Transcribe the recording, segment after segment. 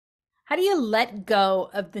How do you let go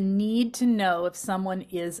of the need to know if someone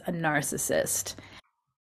is a narcissist?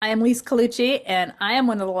 I am Lise Colucci, and I am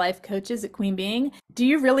one of the life coaches at QueenBeeing. Do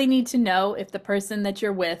you really need to know if the person that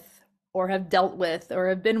you're with, or have dealt with, or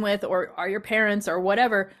have been with, or are your parents, or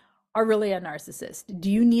whatever, are really a narcissist?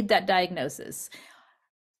 Do you need that diagnosis?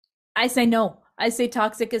 I say no. I say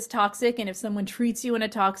toxic is toxic, and if someone treats you in a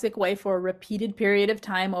toxic way for a repeated period of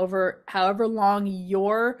time over however long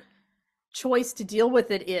your choice to deal with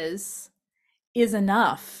it is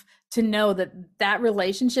enough to know that that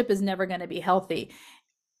relationship is never going to be healthy.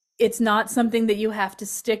 It's not something that you have to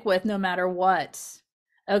stick with no matter what.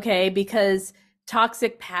 Okay, because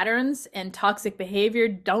toxic patterns and toxic behavior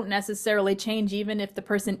don't necessarily change even if the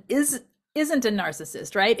person isn't a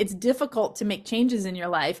narcissist, right? It's difficult to make changes in your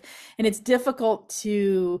life, and it's difficult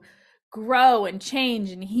to grow and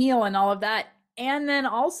change and heal and all of that, and then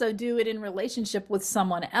also do it in relationship with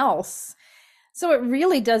someone else. So it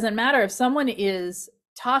really doesn't matter if someone is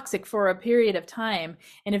toxic for a period of time,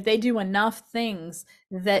 and if they do enough things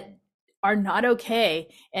that are not okay,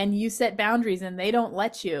 and you set boundaries and they don't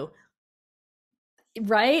let you,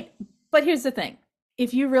 right? But here's the thing.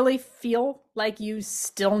 If you really feel like you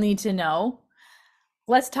still need to know,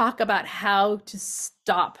 let's talk about how to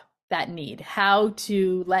stop that need, how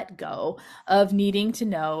to let go of needing to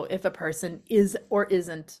know if a person is or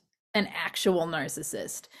isn't an actual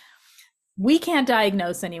narcissist. We can't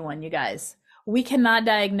diagnose anyone, you guys. We cannot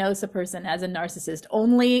diagnose a person as a narcissist.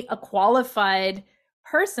 Only a qualified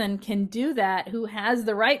person can do that, who has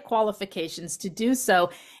the right qualifications to do so.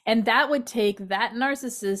 And that would take that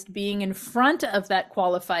narcissist being in front of that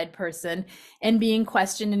qualified person and being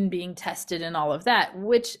questioned and being tested and all of that,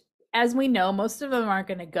 which, as we know, most of them aren't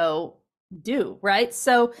going to go do, right?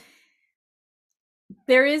 So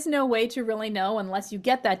there is no way to really know unless you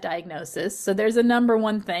get that diagnosis. So there's a number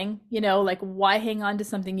one thing, like, why hang on to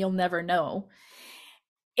something you'll never know?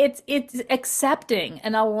 It's accepting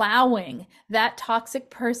and allowing that toxic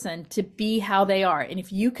person to be how they are. And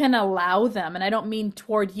if you can allow them, and I don't mean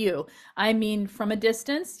toward you, I mean from a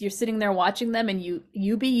distance, you're sitting there watching them, and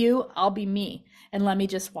you be you, I'll be me, and let me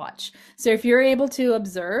just watch. So if you're able to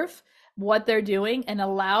observe what they're doing and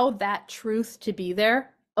allow that truth to be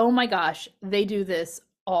there, oh my gosh, they do this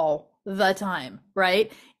all the time,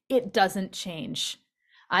 right? It doesn't change.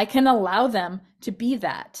 I can allow them to be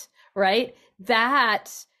that, right?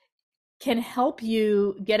 That can help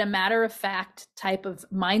you get a matter of fact type of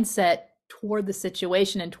mindset toward the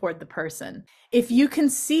situation and toward the person. If you can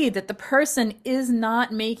see that the person is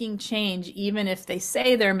not making change, even if they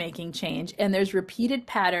say they're making change, and there's repeated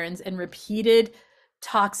patterns and repeated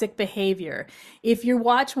toxic behavior. If you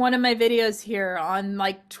watch one of my videos here on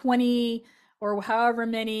like 20 or however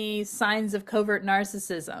many signs of covert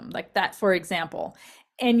narcissism, like that, for example,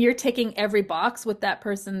 and you're ticking every box with that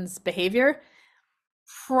person's behavior,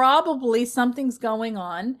 probably something's going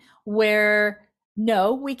on where,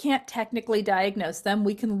 no, we can't technically diagnose them.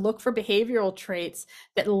 We can look for behavioral traits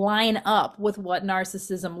that line up with what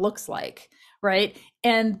narcissism looks like, right?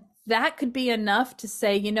 And that could be enough to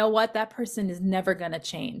say, you know what, that person is never going to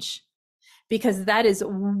change, because that is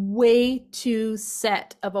way too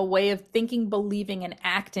set of a way of thinking, believing, and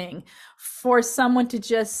acting for someone to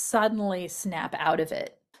just suddenly snap out of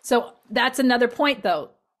it. So that's another point,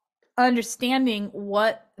 though. Understanding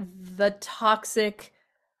what the toxic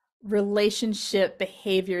relationship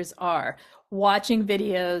behaviors are, watching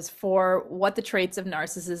videos for what the traits of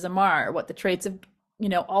narcissism are, what the traits of,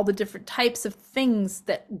 all the different types of things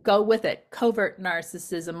that go with it, covert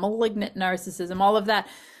narcissism, malignant narcissism, all of that,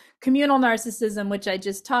 communal narcissism, which I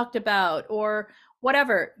just talked about, or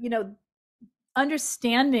whatever,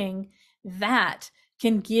 understanding that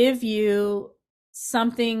can give you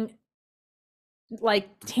something like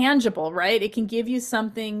tangible, right? It can give you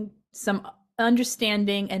something, some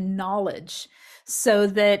understanding and knowledge, so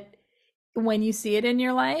that when you see it in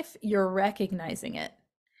your life, you're recognizing it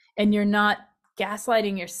and you're not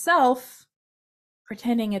gaslighting yourself,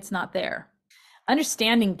 pretending it's not there.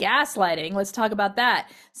 Understanding gaslighting, let's talk about that.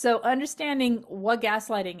 So understanding what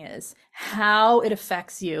gaslighting is, how it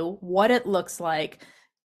affects you, what it looks like,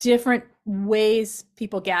 different ways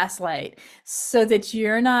people gaslight, so that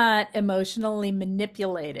you're not emotionally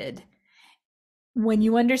manipulated. When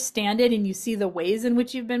you understand it and you see the ways in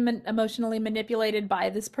which you've been emotionally manipulated by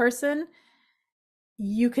this person,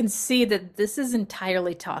 you can see that this is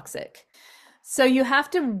entirely toxic. So you have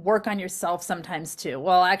to work on yourself sometimes too.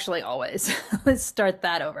 Well, actually, always. Let's start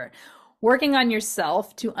that over. Working on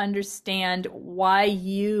yourself to understand why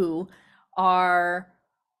you are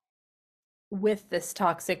with this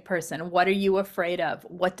toxic person. What are you afraid of?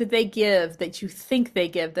 What did they give that you think they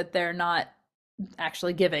give that they're not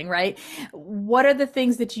actually giving, right? What are the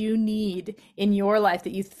things that you need in your life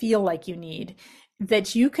that you feel like you need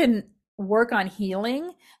that you can work on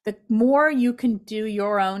healing? The more you can do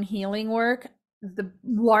your own healing work, the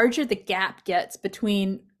larger the gap gets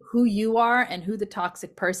between who you are and who the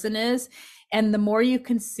toxic person is. And the more you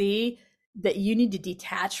can see that you need to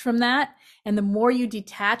detach from that, and the more you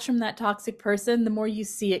detach from that toxic person, the more you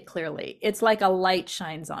see it clearly. It's like a light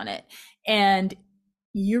shines on it. And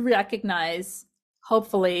you recognize,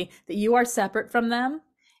 hopefully, that you are separate from them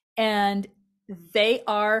and they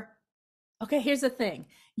are. Okay, here's the thing.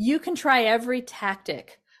 You can try every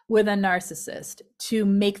tactic with a narcissist to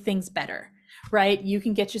make things better, right? You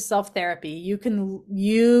can get yourself therapy. You can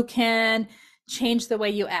change the way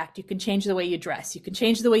you act. You can change the way you dress. You can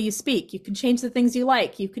change the way you speak. You can change the things you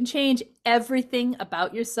like. You can change everything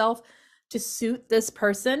about yourself to suit this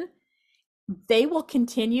person. They will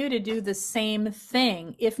continue to do the same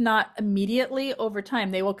thing. If not immediately, over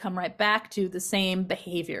time, they will come right back to the same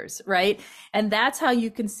behaviors, right? And that's how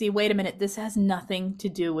you can see, wait a minute, this has nothing to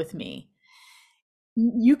do with me.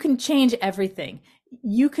 You can change everything.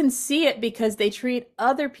 You can see it because they treat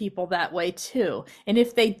other people that way too. And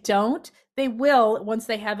if they don't, they will once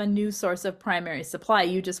they have a new source of primary supply.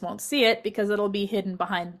 You just won't see it because it'll be hidden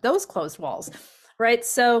behind those closed walls, right?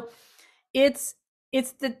 So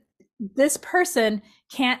this person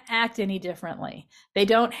can't act any differently. They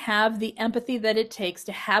don't have the empathy that it takes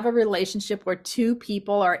to have a relationship where two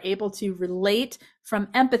people are able to relate from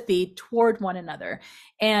empathy toward one another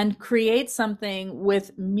and create something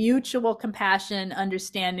with mutual compassion,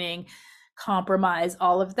 understanding, compromise,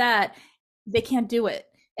 all of that. They can't do it.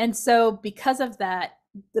 And so because of that,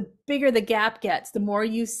 the bigger the gap gets, the more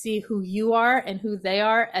you see who you are and who they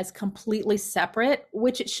are as completely separate,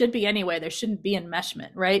 which it should be anyway. There shouldn't be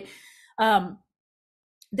enmeshment, right?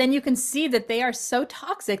 Then you can see that they are so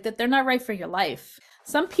toxic that they're not right for your life.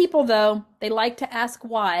 Some people, though, they like to ask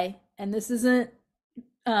why, and this isn't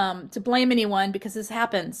to blame anyone because this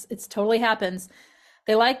happens. It totally happens.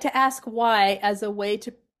 They like to ask why as a way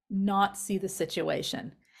to not see the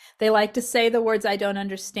situation. They like to say the words, I don't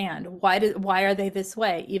understand. Why are they this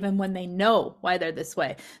way? Even when they know why they're this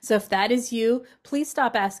way. So if that is you, please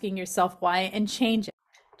stop asking yourself why and change it.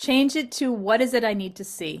 Change it to, what is it I need to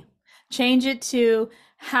see? Change it to,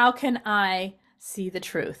 how can I see the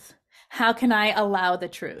truth? How can I allow the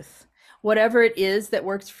truth? Whatever it is that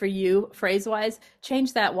works for you, phrase-wise,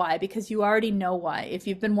 change that why, because you already know why. If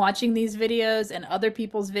you've been watching these videos and other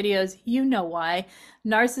people's videos, you know why.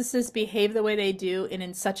 Narcissists behave the way they do, and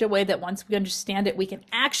in such a way that once we understand it, we can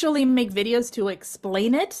actually make videos to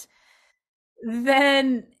explain it.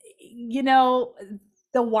 Then,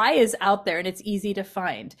 the why is out there and it's easy to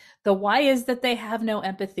find. The why is that they have no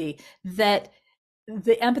empathy, that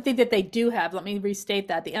the empathy that they do have, let me restate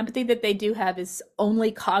that, the empathy that they do have is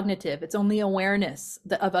only cognitive. It's only awareness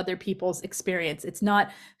of other people's experience. It's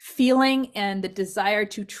not feeling and the desire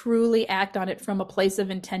to truly act on it from a place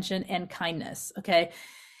of intention and kindness, okay?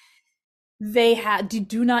 They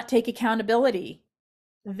do not take accountability.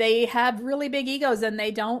 They have really big egos and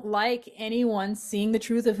they don't like anyone seeing the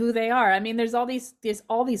truth of who they are. I mean, there's all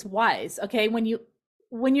these whys, okay?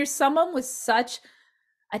 When you're someone with such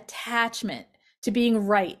attachment to being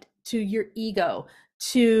right, to your ego,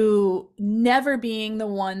 to never being the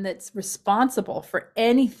one that's responsible for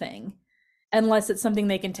anything, unless it's something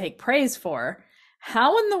they can take praise for,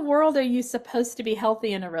 how in the world are you supposed to be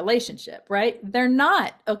healthy in a relationship, right? They're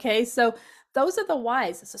not, okay? So those are the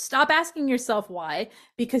whys. So stop asking yourself why,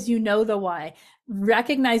 because you know the why.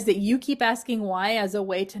 Recognize that you keep asking why as a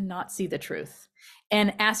way to not see the truth.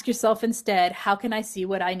 And ask yourself instead, how can I see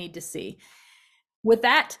what I need to see? With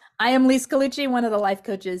that, I am Lise Colucci, one of the life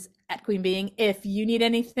coaches at QueenBeeing. If you need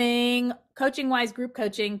anything coaching-wise, group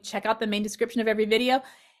coaching, check out the main description of every video.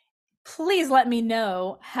 Please let me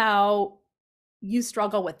know how you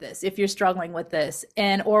struggle with this, if you're struggling with this,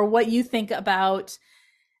 or what you think about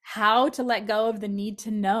how to let go of the need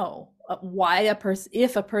to know why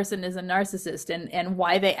if a person is a narcissist and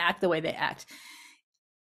why they act the way they act.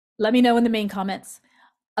 Let me know in the main comments.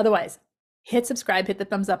 Otherwise, hit subscribe, hit the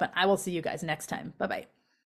thumbs up, and I will see you guys next time. Bye-bye.